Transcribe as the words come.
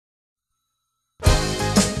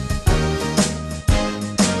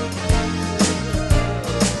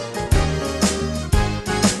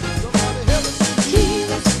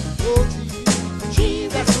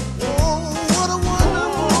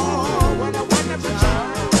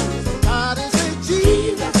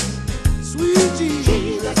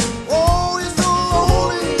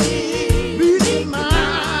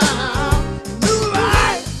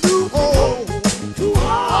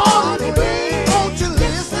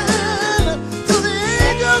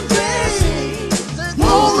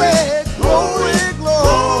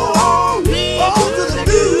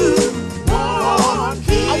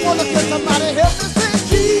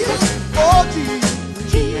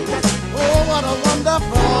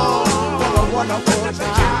wonderful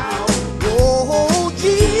child. Oh,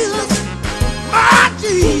 Jesus, my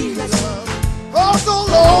Jesus. Oh, so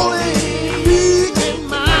lonely, weak in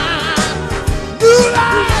mind. New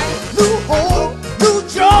life, new hope, new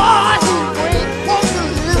joy. He brings. Want to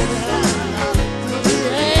listen to the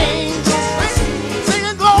angels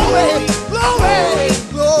singing glory, glory,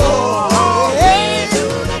 glory to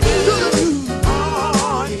the new.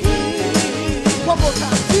 One more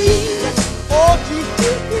time, Jesus. Oh,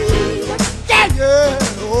 Jesus. Yeah, yeah.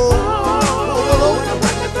 Oh,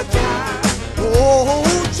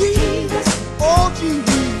 Jesus. Oh,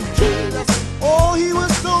 Jesus. Oh, he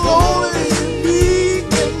was so lonely,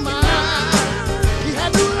 weak in mind. He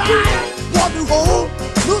had new life, want new hope,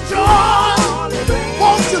 new joy.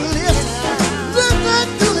 Want to listen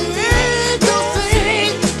to the angels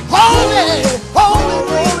sing. Holy, holy,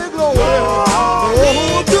 holy, glory.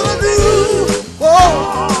 Oh, to the new.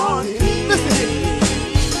 Oh, listen,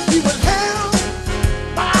 he was held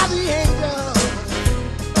by the angels,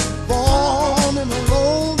 born in a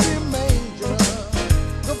lonely manger.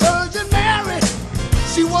 The Virgin Mary,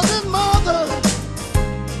 she was his mother,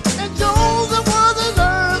 and Joseph was his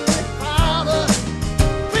earthly father.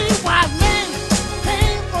 Three wise men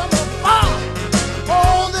came from afar.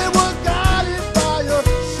 Oh, they were guided by a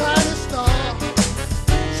shining star,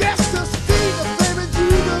 just to see the baby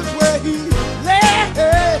Jesus where he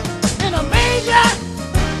lay in a manger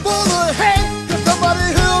full of hay. Can somebody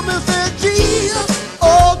help me say Jesus?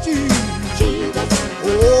 Oh, Jesus.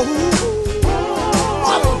 Oh,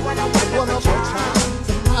 what a wonderful child.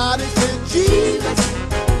 Somebody say Jesus,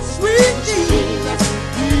 sweet Jesus.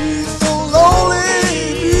 He's so lonely,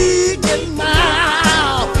 weak and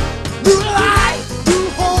mild. New life, new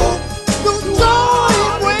hope, new joy.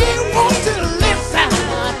 We want to listen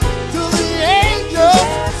to the angels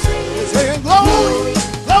saying glory,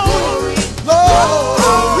 glory,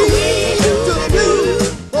 glory to the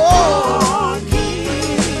newborn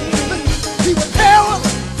King. He was held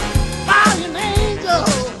by an angel,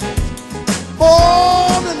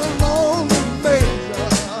 born in a lonely manger.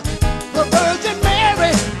 The Virgin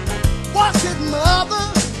Mary was his mother,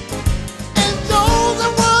 and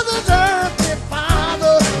Joseph was his earthly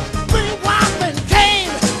father. Three wise men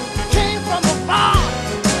came from afar.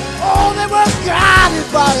 Oh, they were guided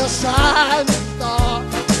by a shining star.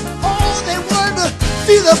 Oh, they wanted to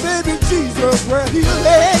see the baby Jesus where he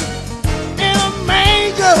lay in a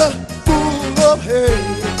manger full of hay.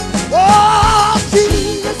 Oh,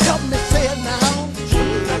 Jesus, help me say it now.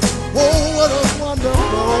 Oh, what a wonderful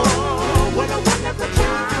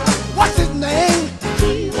child. What's his name?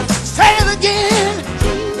 Say it again.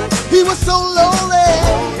 He was so lonely,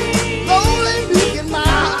 lonely, weak and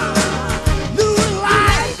mild. New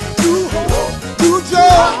life, new hope, new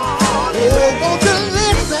joy. Oh, won't you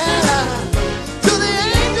listen to the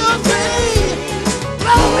angels sing?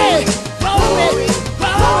 Glory, glory,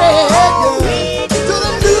 glory to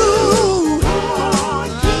the new.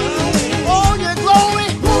 Oh, yeah, glory,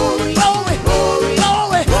 glory, glory,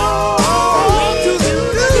 glory to the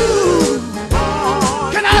new.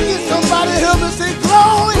 Can I get somebody help me say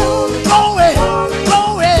glory, glory,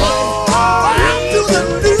 glory to the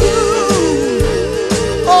new?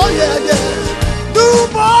 Oh, yeah, yeah.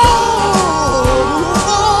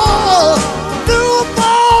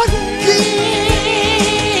 Newborn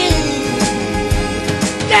King.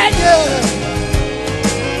 Yeah, yeah.